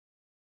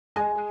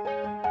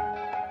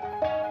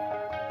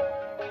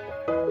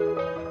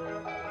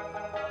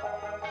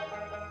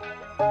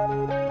I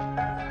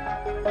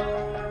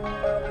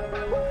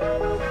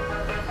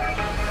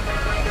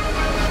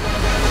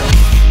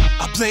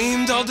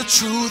blamed all the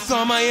truth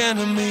on my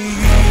enemies.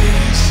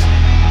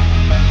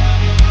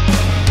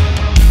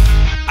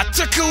 I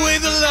took away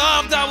the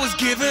love that was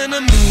given to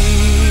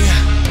me.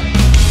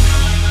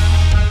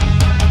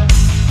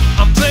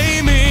 I'm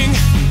blaming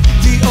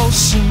the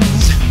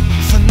oceans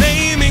for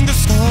naming the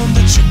storm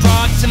that you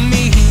brought to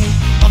me.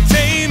 I'm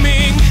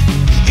taming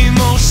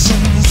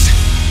emotions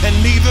and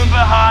leaving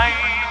behind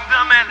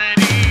the melody.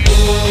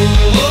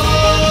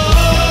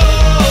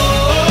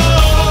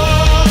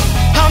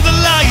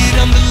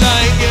 I'm the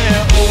light, yeah.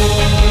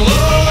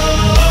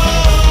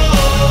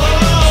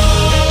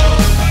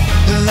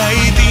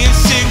 Light, the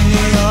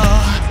insignia.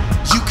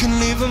 You can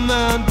leave a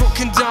man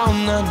broken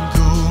down and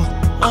go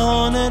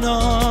on and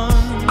on.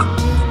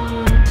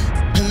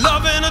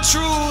 Loving a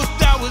truth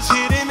that was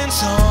hidden in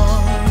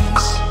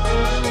songs.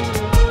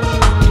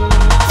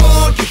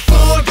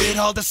 Forget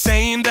all the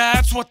same,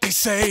 that's what they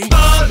say.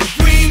 But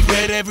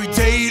regret every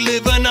day,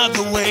 live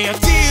another way. A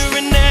tear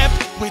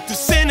inept with the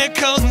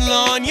cynical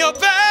on your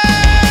back.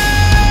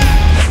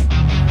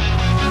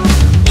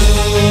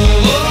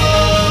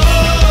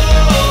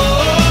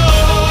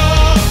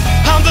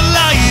 I'm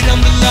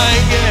the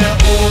light, yeah.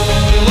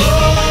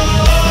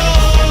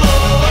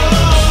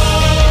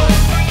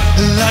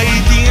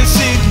 Light, the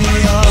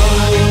insignia.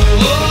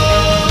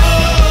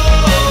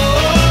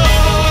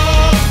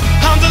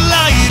 I'm the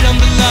light,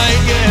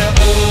 yeah.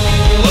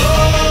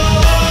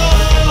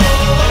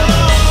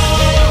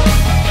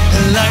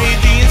 Light,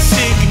 the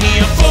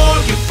insignia.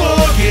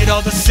 Forget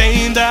all the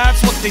same,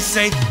 that's what they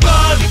say.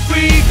 But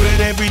regret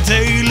every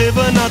day, live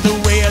another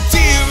way. A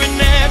tear in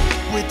that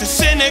with the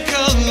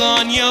cynical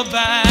on your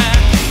back.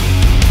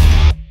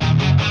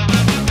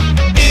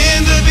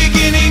 In the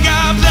beginning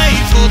I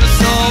played for the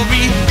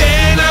story,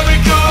 then I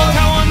recalled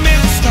how I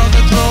missed all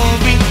the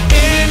glory.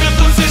 In a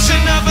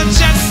position of a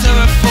jester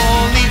of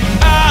folly,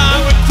 I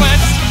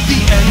request the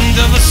end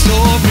of a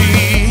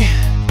story.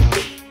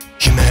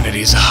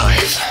 Humanity is a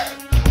hive.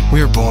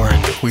 We are born,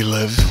 we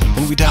live,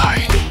 and we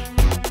die.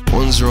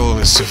 One's role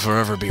is to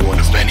forever be one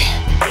of many.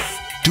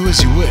 Do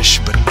as you wish,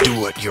 but do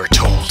what you're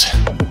told.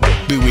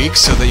 Be weak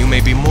so that you may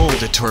be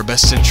molded to our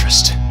best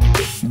interest.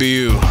 Be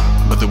you,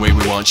 but the way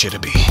we want you to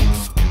be.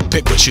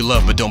 Pick what you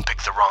love, but don't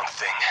pick the wrong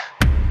thing.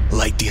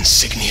 Light the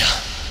insignia.